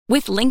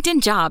With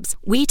LinkedIn Jobs,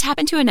 we tap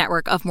into a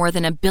network of more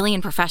than 1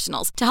 billion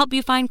professionals to help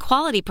you find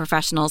quality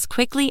professionals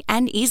quickly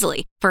and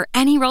easily for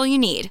any role you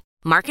need.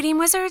 Marketing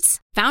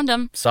wizards? Found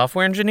them.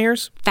 Software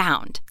engineers?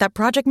 Found. That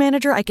project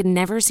manager I could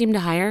never seem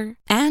to hire?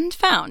 And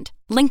found.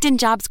 LinkedIn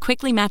Jobs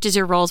quickly matches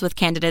your roles with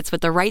candidates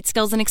with the right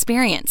skills and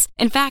experience.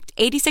 In fact,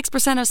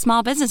 86% of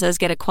small businesses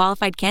get a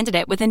qualified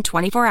candidate within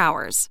 24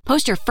 hours.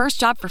 Post your first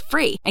job for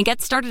free and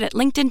get started at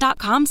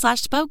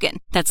linkedin.com/spoken.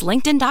 That's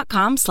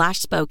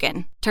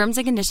linkedin.com/spoken. Terms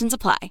and conditions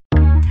apply.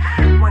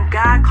 When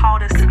God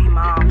called us to be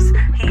moms,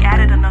 He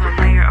added another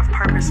layer of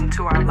purpose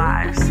into our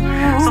lives.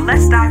 So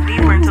let's dive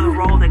deeper into the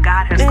role that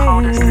God has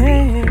called us to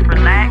be.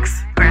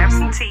 Relax, grab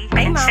some tea,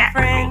 and chat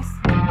with me.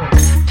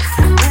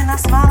 When I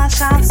smile, I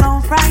shine so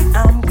bright.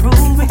 I'm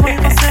grooving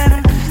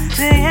 24/7,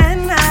 day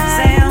and night.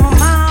 Say I'm a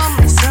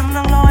mom, serving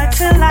the Lord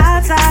till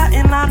I die,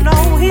 and I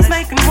know He's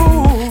making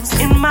moves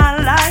in my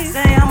life.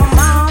 Say I'm a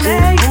mom,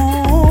 hey,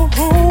 ooh,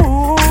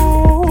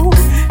 ooh,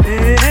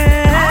 hey,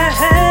 hey,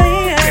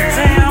 hey.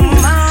 Say I'm a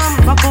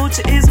mom, my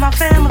culture is my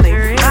family.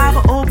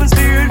 Bible, open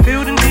spirit,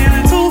 filled and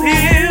healing to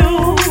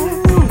heal.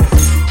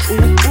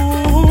 Ooh,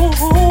 ooh,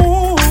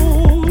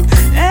 ooh,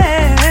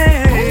 hey,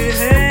 hey,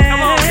 hey.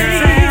 Come on, girl.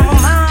 Say I'm a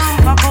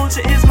mom, my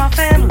culture is my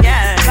family.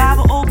 Yeah.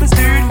 Bible, open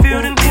spirit,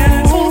 filled and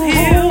healing to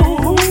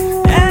heal.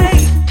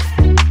 Hey.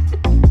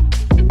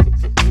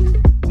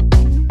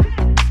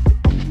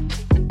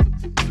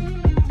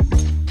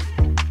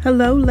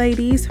 Hello,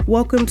 ladies.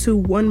 Welcome to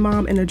One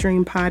Mom and a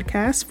Dream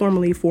podcast,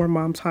 formerly Four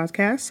Moms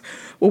podcast,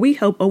 where we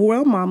help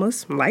overwhelmed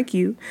mamas like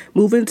you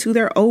move into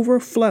their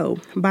overflow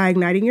by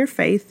igniting your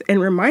faith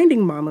and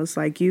reminding mamas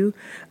like you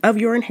of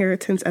your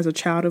inheritance as a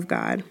child of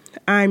God.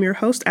 I'm your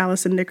host,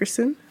 Allison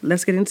Nickerson.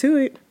 Let's get into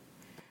it.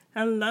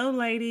 Hello,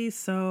 ladies.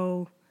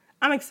 So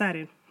I'm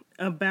excited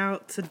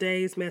about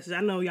today's message.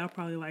 I know y'all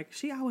probably like,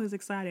 she always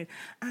excited.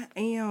 I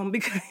am,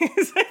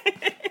 because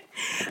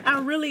I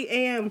really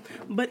am,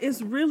 but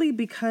it's really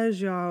because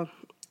y'all,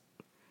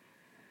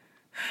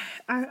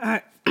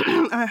 I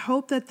I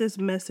hope that this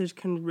message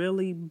can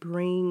really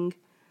bring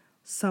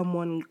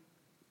someone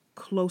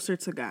closer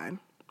to God,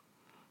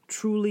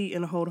 truly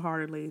and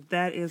wholeheartedly.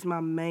 That is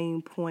my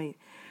main point.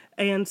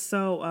 And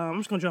so I'm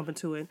just going to jump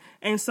into it.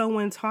 And so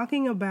when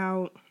talking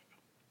about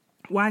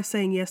why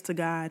saying yes to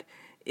God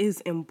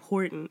is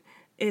important,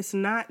 it's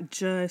not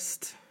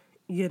just,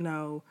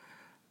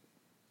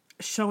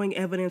 showing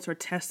evidence or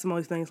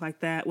testimonies, things like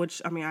that,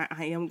 which,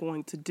 I am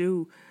going to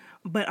do.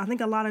 But I think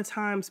a lot of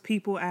times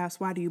people ask,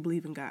 why do you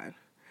believe in God?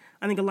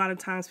 I think a lot of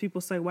times people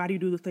say, why do you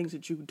do the things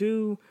that you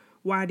do?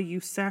 Why do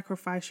you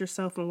sacrifice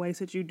yourself in ways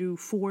that you do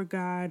for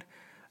God?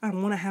 I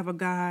don't want to have a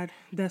God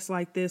that's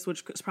like this,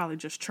 which is probably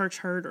just church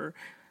hurt or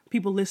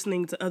people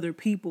listening to other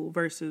people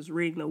versus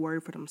reading the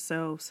word for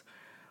themselves.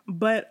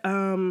 But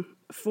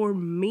for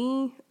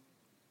me,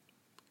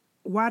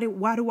 why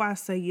do I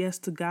say yes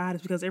to God?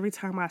 Is because every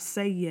time I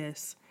say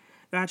yes,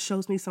 God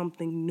shows me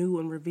something new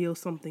and reveals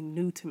something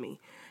new to me.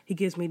 He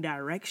gives me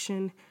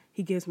direction.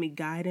 He gives me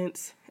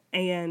guidance.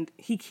 And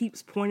He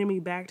keeps pointing me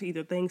back to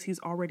either things He's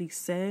already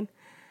said.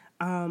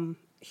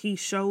 He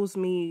shows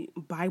me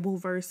Bible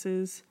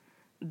verses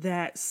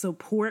that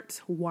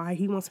support why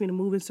He wants me to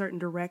move in certain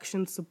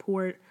directions,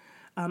 support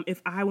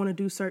if I want to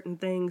do certain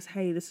things,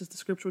 hey, this is the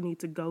scripture we need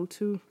to go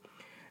to.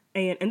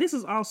 And this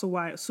is also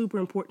why it's super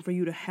important for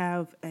you to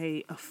have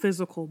a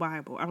physical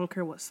Bible. I don't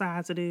care what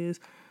size it is,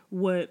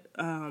 what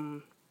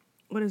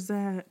is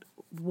that,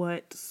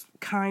 what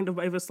kind of,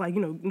 if it's like,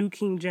 New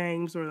King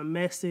James or the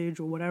Message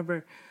or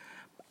whatever.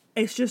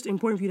 It's just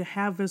important for you to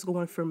have physical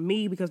one for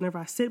me, because whenever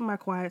I sit in my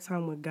quiet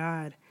time with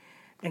God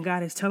and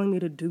God is telling me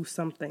to do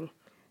something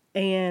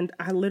and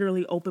I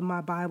literally open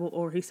my Bible,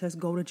 or He says,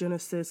 go to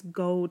Genesis,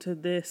 go to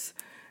this,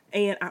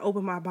 and I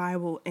open my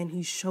Bible and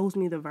He shows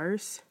me the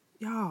verse,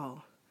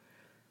 y'all.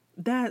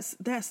 That's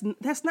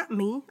not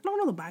me. I don't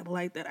know the Bible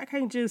like that. I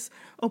can't just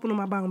open up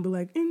my Bible and be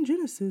like, in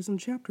Genesis, in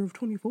chapter of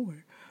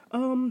 24,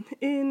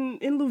 in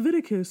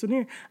Leviticus, and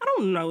here. I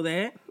don't know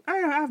that.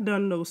 I've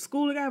done no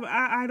schooling.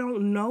 I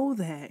don't know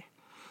that.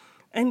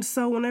 And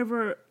so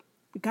whenever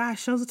God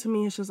shows it to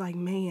me, it's just like,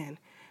 man,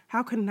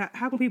 how can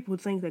people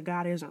think that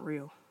God isn't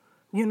real?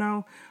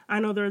 I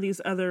know there are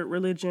these other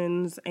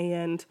religions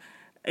and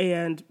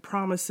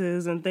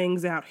promises and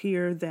things out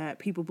here that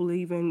people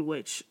believe in,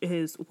 which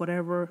is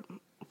whatever.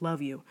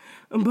 Love you.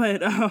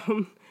 But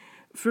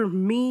for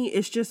me,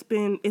 it's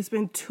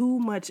been too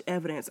much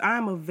evidence.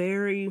 I'm a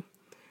very,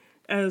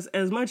 as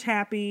much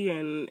happy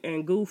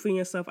and goofy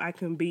and stuff I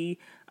can be,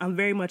 I'm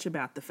very much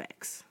about the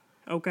facts.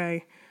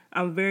 Okay?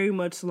 I'm very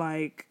much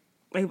like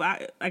if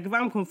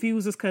I'm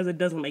confused, it's because it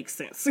doesn't make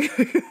sense.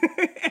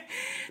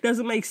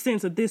 Doesn't make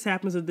sense if this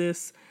happens to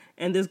this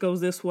and this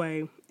goes this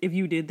way if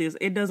you did this.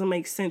 It doesn't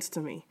make sense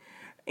to me.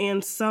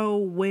 And so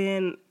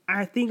when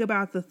I think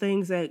about the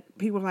things that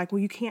people are like, well,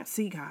 you can't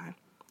see God.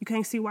 You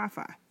can't see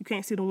Wi-Fi. You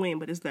can't see the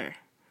wind, but it's there.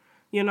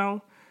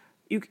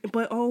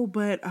 But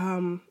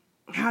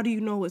how do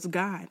you know it's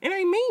God? It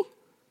ain't me.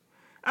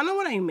 I know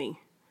it ain't me.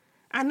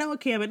 I know it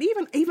can, but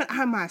even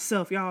I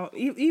myself, y'all,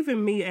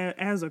 even me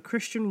as a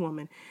Christian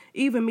woman,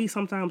 even me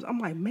sometimes, I'm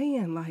like,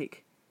 man,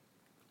 like,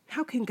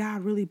 how can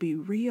God really be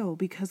real?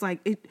 Because like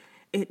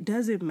it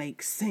doesn't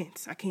make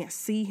sense. I can't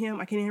see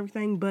him. I can't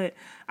everything. But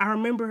I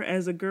remember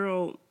as a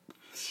girl,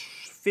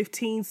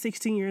 15,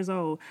 16 years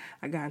old,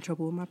 I got in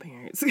trouble with my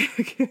parents.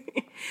 And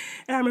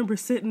I remember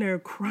sitting there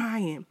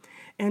crying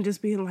and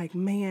just being like,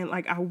 man,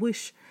 like I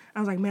was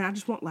like, man, I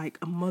just want like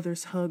a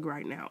mother's hug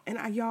right now. And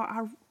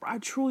I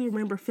truly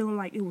remember feeling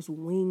like it was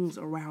wings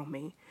around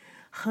me,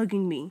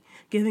 hugging me,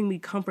 giving me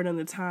comfort in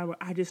the time where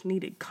I just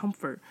needed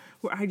comfort,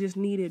 where I just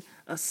needed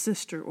a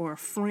sister or a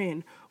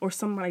friend or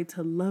somebody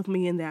to love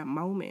me in that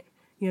moment.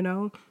 You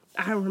know,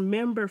 I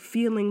remember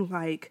feeling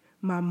like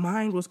my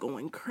mind was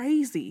going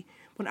crazy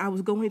when I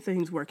was going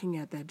things working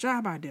at that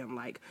job I didn't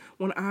like,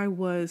 when I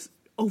was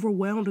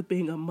overwhelmed with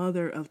being a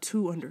mother of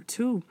 2 under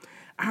 2.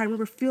 I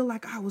remember feeling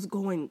like I was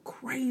going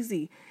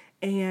crazy,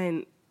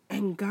 and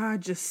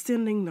God just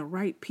sending the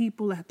right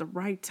people at the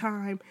right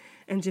time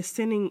and just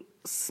sending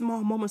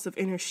small moments of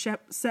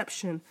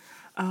interception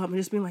and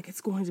just being like,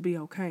 it's going to be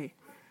okay.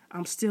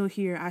 I'm still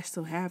here. I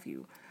still have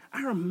you.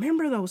 I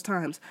remember those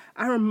times.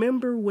 I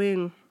remember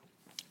when,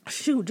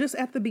 just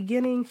at the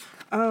beginning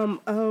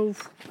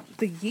of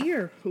the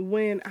year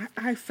when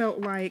I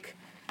felt like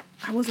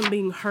I wasn't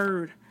being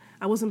heard.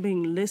 I wasn't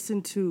being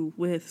listened to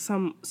with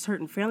some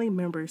certain family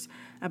members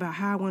about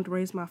how I wanted to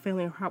raise my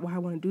family or how I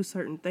want to do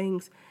certain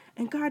things.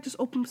 And God just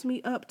opens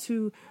me up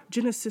to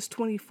Genesis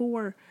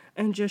 24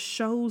 and just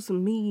shows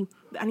me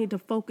that I need to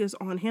focus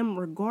on him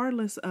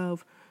regardless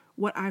of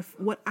what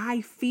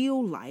I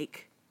feel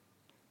like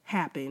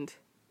happened.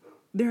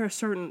 There are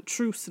certain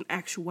truths and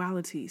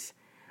actualities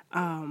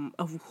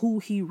of who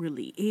he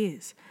really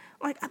is.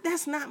 Like,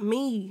 that's not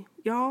me,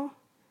 y'all.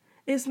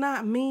 It's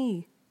not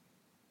me.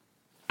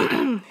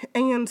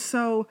 And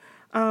so,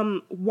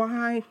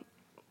 why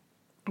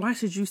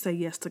should you say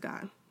yes to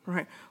God,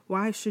 right?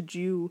 Why should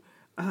you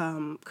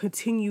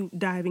continue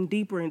diving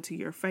deeper into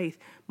your faith,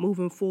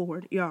 moving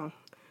forward? Y'all,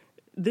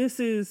 this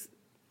is,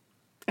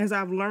 as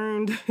I've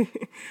learned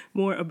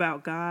more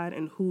about God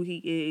and who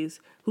he is,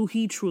 who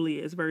he truly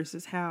is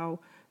versus how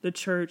the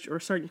church or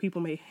certain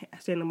people may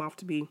stand him off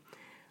to be,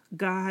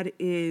 God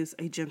is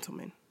a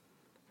gentleman.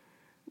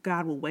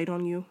 God will wait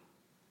on you.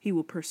 He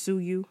will pursue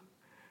you.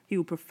 He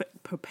will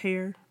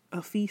prepare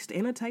a feast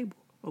and a table.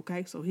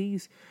 Okay, so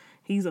he's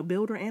a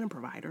builder and a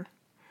provider.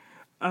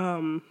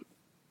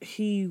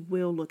 He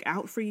will look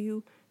out for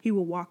you. He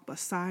will walk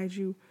beside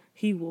you.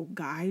 He will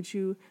guide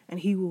you, and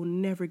he will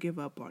never give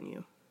up on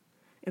you.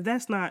 If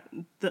that's not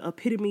the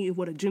epitome of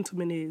what a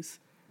gentleman is,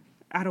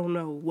 I don't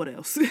know what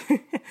else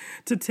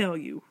to tell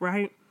you,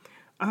 right?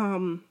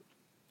 And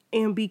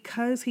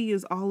because he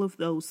is all of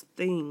those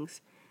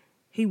things,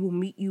 he will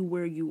meet you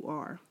where you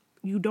are.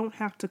 You don't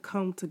have to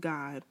come to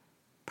God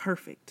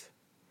perfect.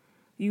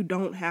 You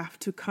don't have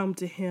to come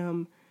to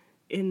him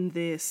in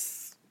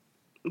this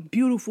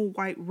beautiful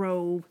white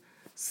robe,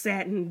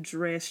 satin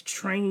dress,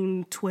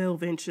 trained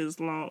 12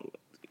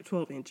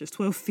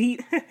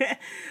 feet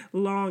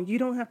long. You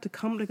don't have to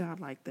come to God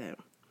like that.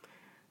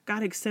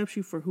 God accepts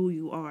you for who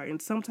you are.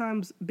 And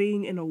sometimes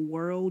being in a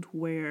world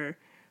where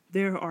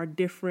there are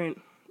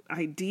different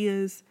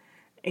ideas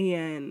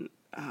and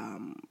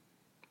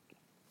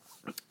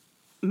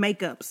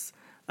makeups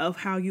of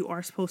how you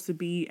are supposed to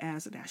be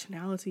as a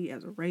nationality,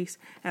 as a race,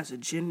 as a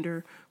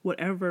gender,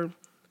 whatever,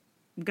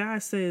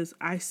 God says,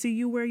 I see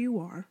you where you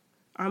are.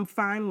 I'm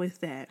fine with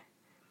that.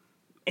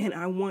 And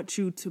I want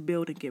you to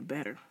build and get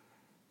better.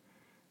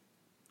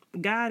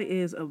 God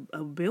is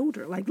a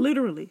builder, like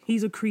literally,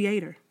 he's a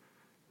creator.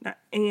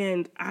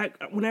 And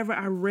whenever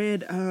I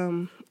read,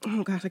 I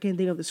can't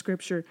think of the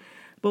scripture,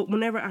 but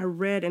whenever I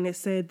read and it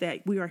said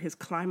that we are his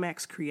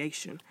climax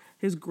creation,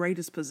 his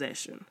greatest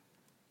possession.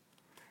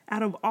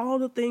 Out of all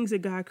the things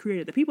that God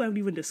created, that people haven't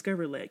even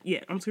discovered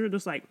yet, I'm sure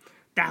there's like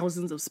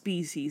thousands of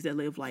species that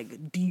live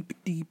like deep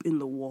in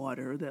the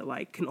water that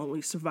like can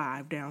only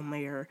survive down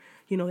there.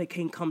 You know, they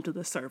can't come to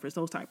the surface,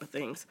 those type of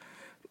things.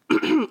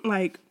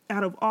 Like,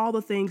 out of all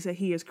the things that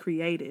he has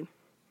created,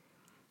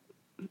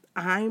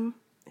 I'm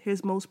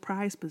his most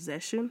prized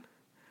possession.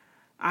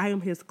 I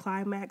am his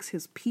climax,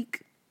 his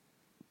peak,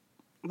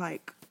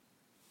 like,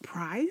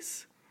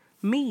 prize.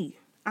 Me,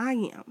 I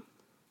am.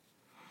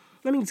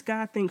 That means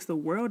God thinks the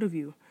world of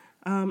you.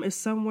 It's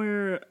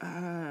somewhere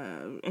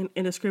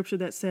in a scripture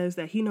that says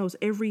that he knows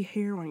every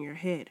hair on your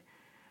head,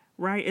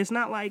 right? It's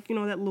not like, you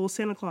know, that little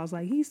Santa Claus,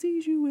 like, he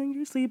sees you when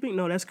you're sleeping.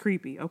 No, that's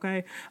creepy,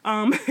 okay?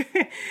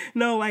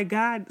 No, like,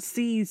 God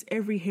sees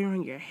every hair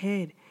on your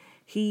head.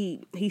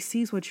 He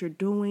sees what you're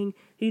doing.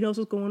 He knows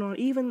what's going on,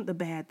 even the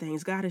bad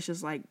things. God is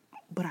just like,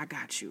 but I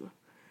got you,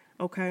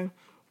 okay?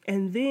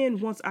 And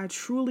then once I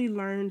truly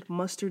learned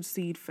mustard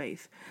seed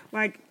faith,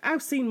 like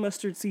I've seen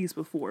mustard seeds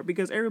before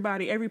because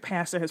every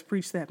pastor has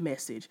preached that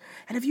message.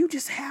 And if you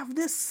just have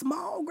this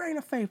small grain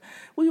of faith,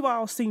 we've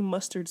all seen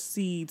mustard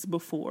seeds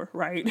before,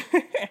 right?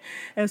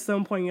 At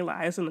some point in your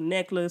life, it's in a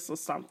necklace or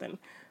something.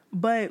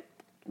 But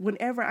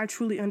whenever I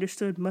truly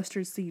understood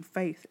mustard seed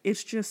faith,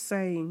 it's just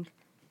saying,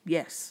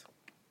 Yes.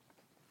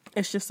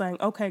 It's just saying,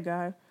 okay,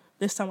 God,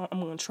 this time I'm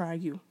going to try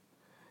you.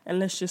 And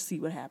let's just see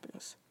what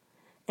happens.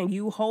 And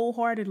you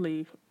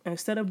wholeheartedly,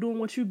 instead of doing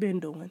what you've been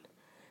doing,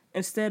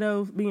 instead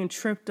of being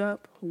tripped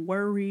up,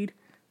 worried,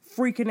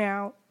 freaking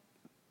out,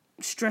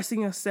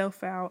 stressing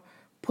yourself out,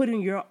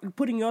 putting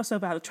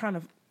yourself out, trying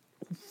to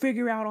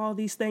figure out all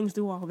these things,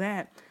 do all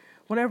that.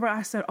 Whenever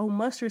I said, oh,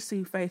 mustard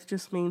seed faith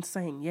just means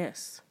saying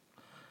yes.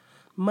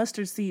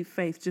 Mustard seed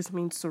faith just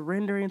means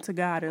surrendering to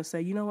God and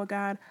say, you know what,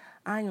 God,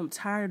 I am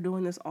tired of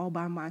doing this all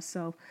by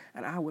myself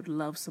and I would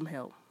love some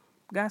help.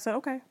 God said,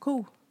 okay,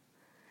 cool.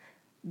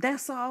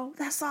 That's all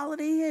it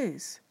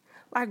is.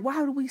 Like,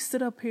 why do we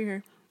sit up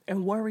here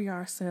and worry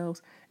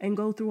ourselves and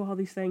go through all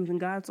these things? And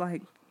God's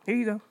like, here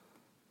you go.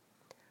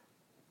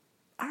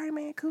 All right,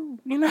 man, cool.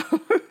 You know,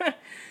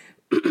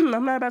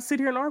 I'm not about to sit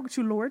here and argue with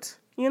you, Lord.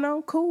 You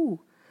know,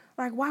 cool.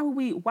 Like, why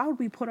would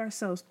we put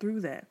ourselves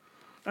through that?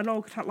 I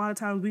know a lot of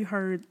times we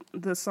heard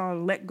the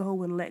song "Let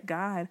Go and Let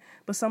God,"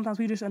 but sometimes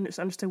we just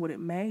understood what it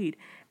made.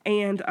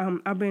 And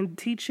I've been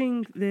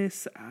teaching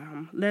this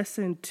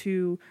lesson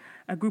to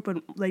a group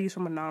of ladies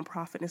from a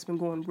nonprofit, and it's been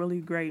going really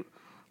great.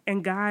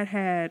 And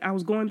I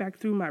was going back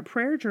through my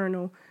prayer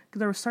journal because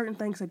there were certain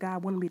things that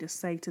God wanted me to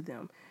say to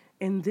them.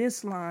 And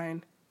this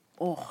line,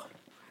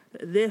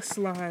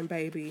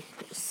 baby,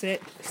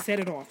 set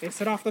it off. It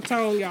set off the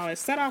tone, y'all. It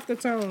set off the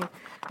tone.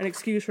 And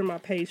excuse for my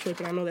page flip,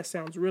 and I know that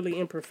sounds really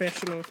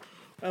unprofessional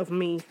of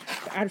me,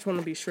 but I just want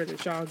to be sure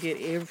that y'all get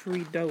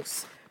every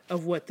dose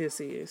of what this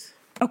is.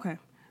 Okay,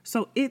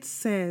 so it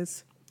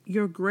says,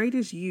 your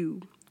greatest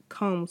you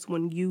comes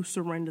when you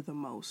surrender the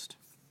most.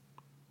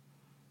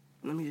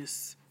 Let me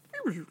just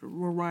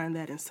rewind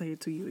that and say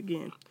it to you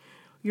again.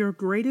 Your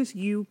greatest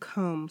you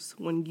comes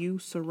when you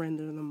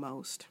surrender the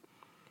most.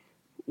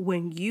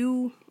 When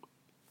you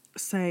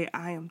say,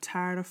 I am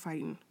tired of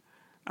fighting,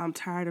 I'm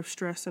tired of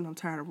stressing, I'm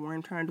tired of worrying,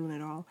 I'm tired of doing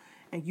it all,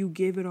 and you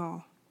give it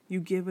all,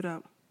 you give it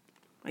up,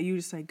 and you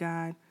just say,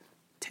 God,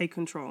 take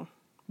control.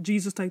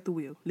 Jesus, take the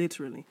wheel,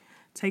 literally.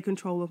 Take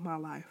control of my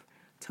life.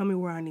 Tell me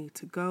where I need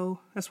to go.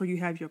 That's where you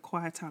have your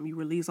quiet time. You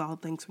release all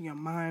things from your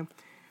mind.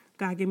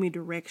 God, give me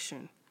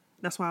direction.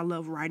 That's why I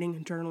love writing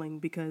and journaling,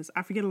 because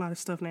I forget a lot of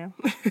stuff now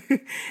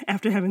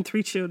after having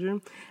 3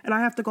 children, and I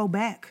have to go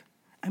back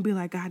and be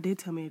like, God did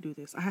tell me to do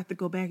this. I have to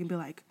go back and be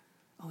like,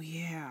 oh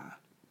yeah.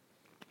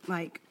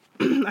 Like,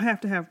 I have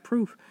to have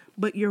proof.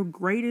 But your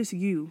greatest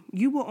you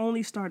will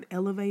only start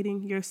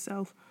elevating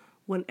yourself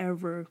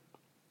whenever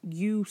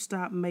you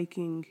stop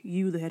making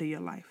you the head of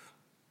your life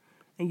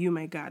and you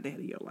make God the head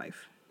of your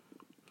life.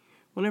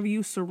 Whenever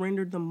you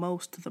surrender the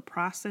most to the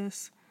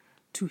process,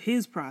 to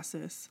his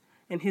process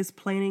and his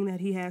planning that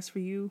he has for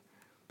you,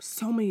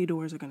 so many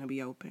doors are going to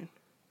be open.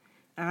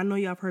 And I know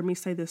y'all have heard me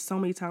say this so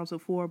many times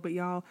before, but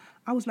y'all,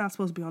 I was not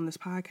supposed to be on this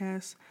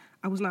podcast.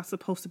 I was not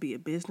supposed to be a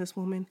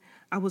businesswoman.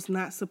 I was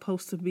not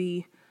supposed to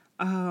be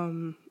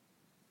running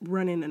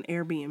an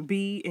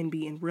Airbnb and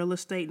be in real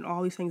estate and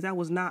all these things. That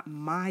was not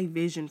my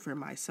vision for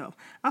myself.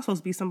 I was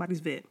supposed to be somebody's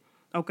vet.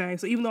 Okay,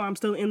 so even though I'm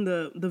still in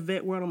the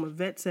vet world, I'm a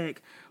vet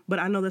tech, but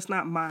I know that's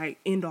not my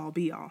end all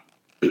be all.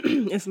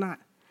 It's not.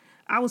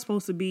 I was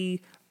supposed to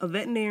be a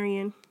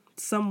veterinarian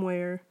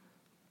somewhere,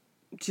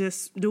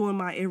 just doing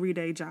my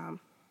everyday job.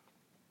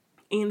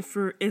 And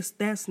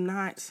that's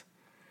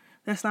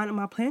not in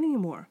my plan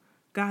anymore.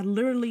 God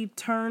literally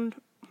turned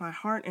my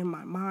heart and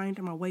my mind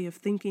and my way of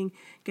thinking,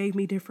 gave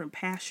me different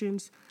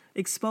passions,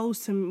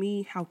 exposed to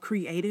me how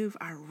creative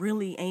I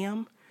really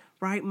am,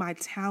 right? My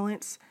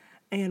talents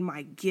and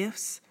my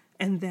gifts,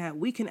 and that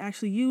we can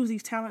actually use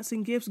these talents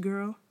and gifts,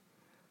 girl,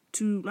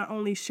 to not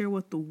only share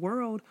with the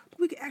world, but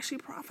we can actually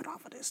profit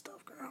off of this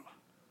stuff, girl.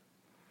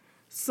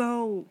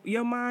 So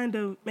your mind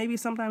of maybe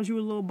sometimes you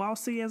were a little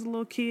bossy as a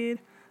little kid,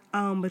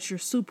 but you're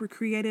super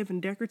creative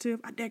and decorative.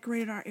 I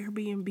decorated our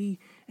Airbnb,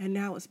 and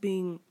now it's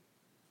being,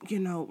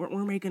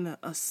 we're making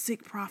a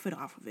sick profit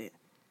off of it.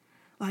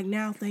 Like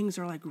now things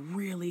are like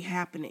really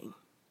happening.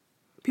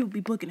 People be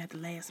booking at the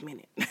last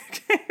minute.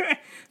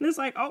 And it's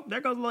like, oh,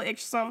 there goes a little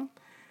extra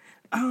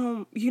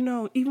something.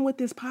 Even with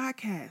this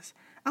podcast,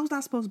 I was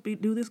not supposed to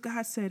do this.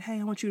 God said, hey,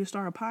 I want you to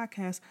start a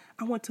podcast.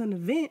 I went to an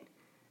event,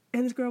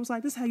 and this girl was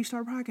like, this is how you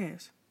start a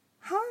podcast.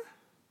 Huh?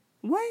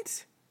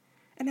 What?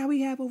 And now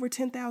we have over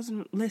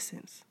 10,000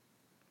 listens.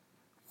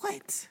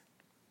 What?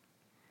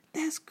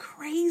 That's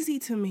crazy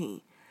to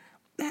me.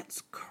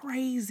 That's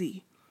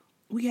crazy.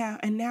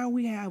 Now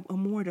we have a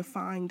more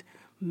defined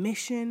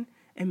mission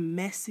and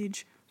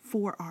message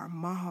for our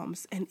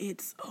moms, and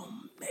it's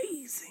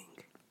amazing.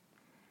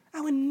 I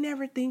would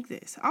never think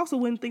this. I also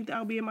wouldn't think that I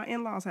would be in my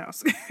in-laws'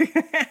 house.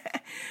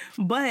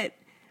 But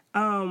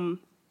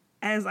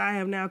as I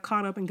have now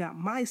caught up and got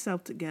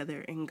myself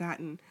together and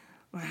gotten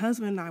my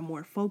husband and I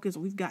more focused,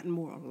 we've gotten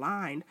more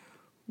aligned,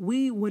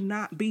 we would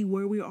not be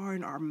where we are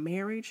in our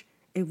marriage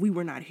if we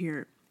were not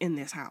here in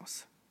this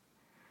house.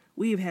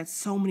 We have had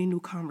so many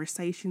new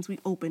conversations. We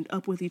opened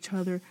up with each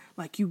other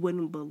like you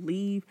wouldn't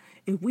believe.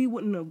 If we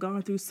wouldn't have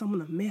gone through some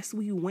of the mess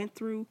we went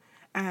through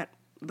at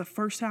the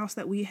first house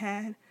that we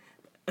had,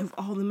 of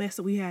all the mess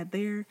that we had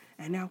there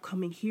and now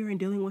coming here and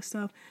dealing with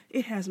stuff,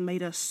 it has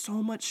made us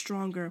so much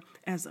stronger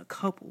as a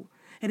couple.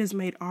 It has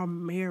made our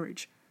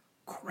marriage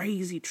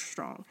crazy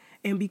strong.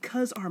 And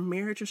because our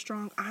marriage is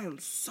strong, I am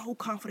so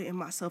confident in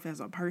myself as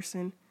a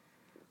person.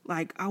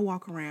 Like, I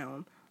walk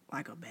around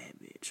like a bad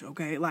bitch,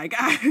 okay? Like,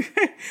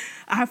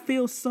 I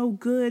feel so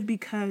good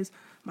because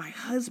my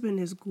husband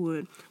is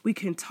good. We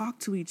can talk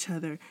to each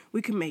other.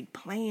 We can make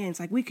plans.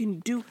 Like, we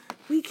can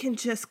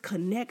just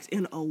connect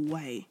in a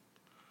way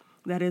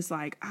that is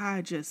like,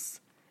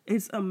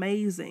 it's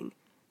amazing.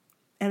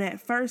 And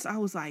at first I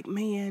was like,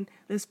 man,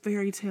 this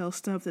fairy tale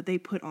stuff that they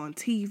put on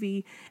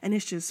TV, and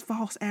it's just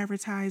false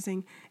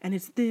advertising, and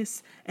it's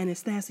this, and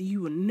it's that, so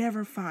you will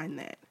never find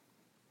that.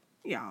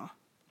 Y'all.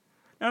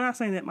 Now, I'm not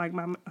saying that like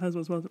my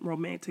husband's the most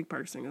romantic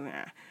person,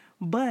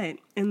 but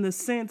in the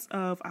sense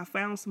of I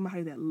found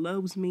somebody that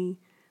loves me,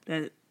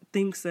 that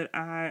thinks that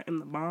I am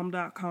the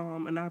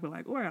bomb.com, and I'll be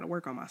like, oh, I gotta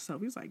work on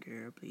myself. He's like,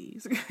 girl,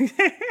 please.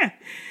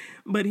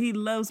 But he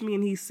loves me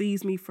and he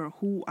sees me for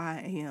who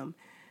I am.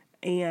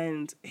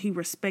 And he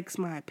respects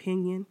my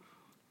opinion.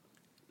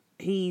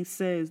 He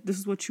says, this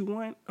is what you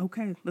want?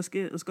 Okay, let's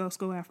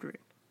go after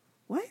it.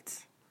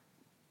 What?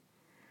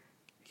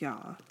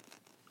 Y'all,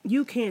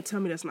 you can't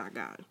tell me that's not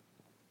God.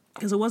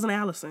 Because it wasn't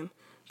Allison.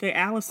 Okay,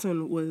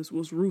 Allison was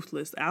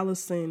ruthless.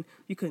 Allison,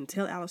 you couldn't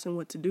tell Allison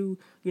what to do.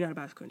 You're not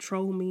about to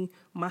control me.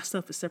 My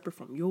stuff is separate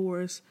from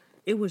yours.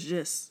 It was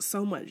just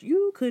so much.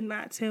 You could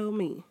not tell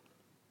me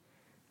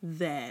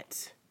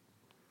that.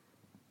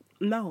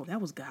 No, that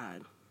was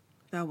God.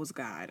 That was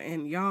God.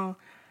 And y'all,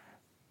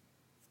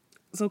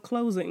 so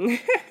closing.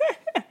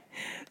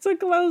 To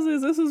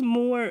close this is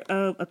more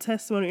of a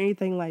testimony or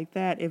anything like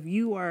that. If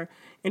you are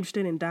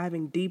interested in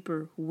diving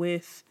deeper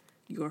with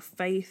your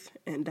faith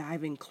and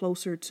diving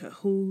closer to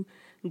who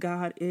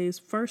God is,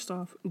 first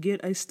off, get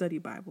a study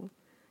Bible.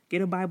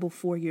 Get a Bible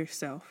for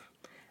yourself.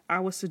 I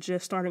would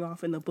suggest starting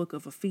off in the book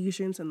of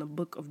Ephesians and the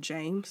book of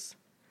James,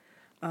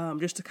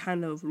 just to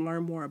kind of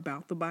learn more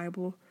about the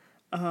Bible.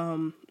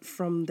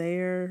 From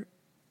there,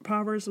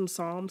 Proverbs and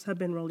Psalms have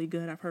been really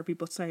good. I've heard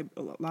people say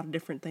a lot of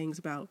different things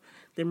about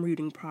them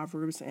reading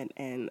Proverbs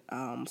and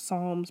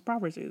Psalms.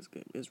 Proverbs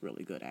is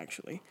really good,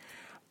 actually.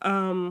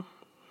 I'm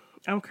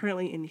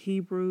currently in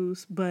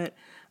Hebrews, but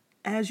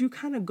as you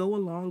kind of go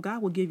along,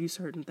 God will give you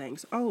certain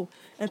things. Oh,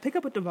 and pick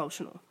up a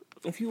devotional.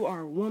 If you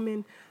are a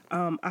woman,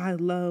 I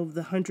love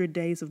the 100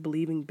 Days of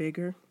Believing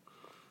Bigger.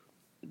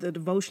 The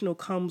devotional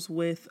comes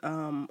with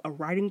a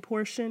writing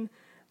portion,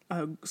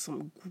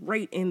 some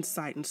great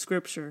insight in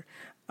scripture,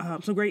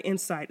 some great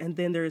insight, and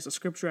then there is a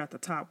scripture at the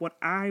top. What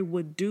I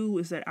would do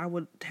is that I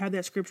would have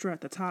that scripture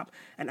at the top,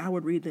 and I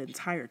would read the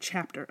entire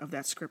chapter of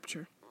that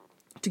scripture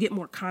to get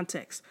more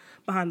context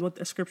behind what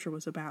the scripture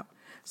was about.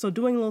 So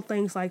doing little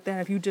things like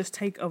that, if you just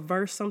take a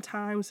verse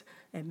sometimes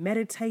and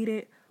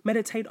meditate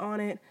on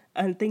it,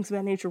 and things of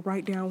that nature,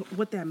 write down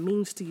what that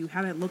means to you,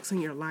 how that looks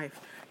in your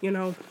life.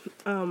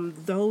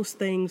 Those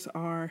things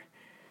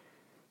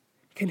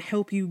can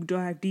help you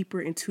dive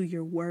deeper into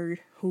your word,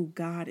 who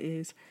God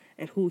is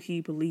and who he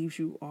believes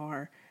you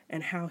are,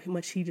 and how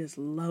much he just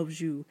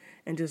loves you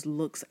and just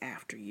looks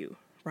after you,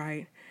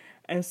 right?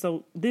 And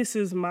so this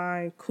is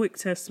my quick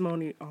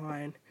testimony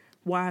on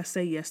why I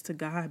say yes to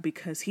God,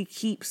 because he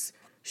keeps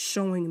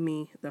showing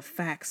me the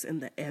facts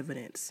and the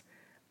evidence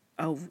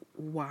of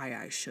why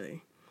I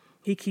should.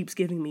 He keeps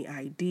giving me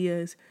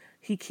ideas.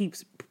 He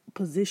keeps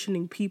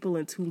positioning people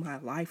into my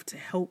life to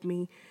help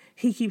me.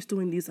 He keeps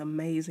doing these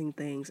amazing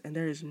things, and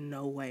there is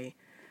no way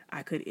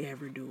I could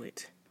ever do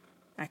it.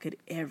 I could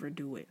ever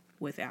do it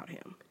without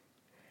him.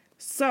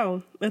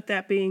 So, with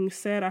that being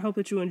said, I hope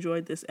that you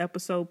enjoyed this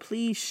episode.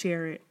 Please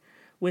share it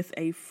with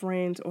a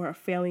friend or a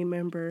family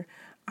member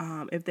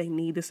if they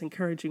need this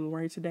encouraging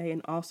word today.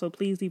 And also,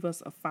 please leave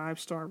us a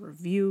 5-star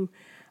review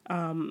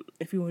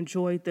if you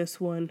enjoyed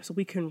this one, so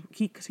we can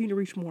continue to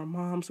reach more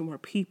moms and more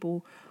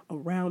people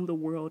around the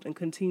world and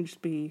continue to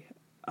be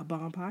a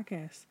bomb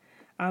podcast.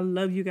 I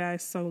love you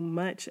guys so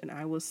much, and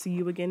I will see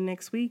you again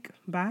next week.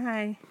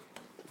 Bye.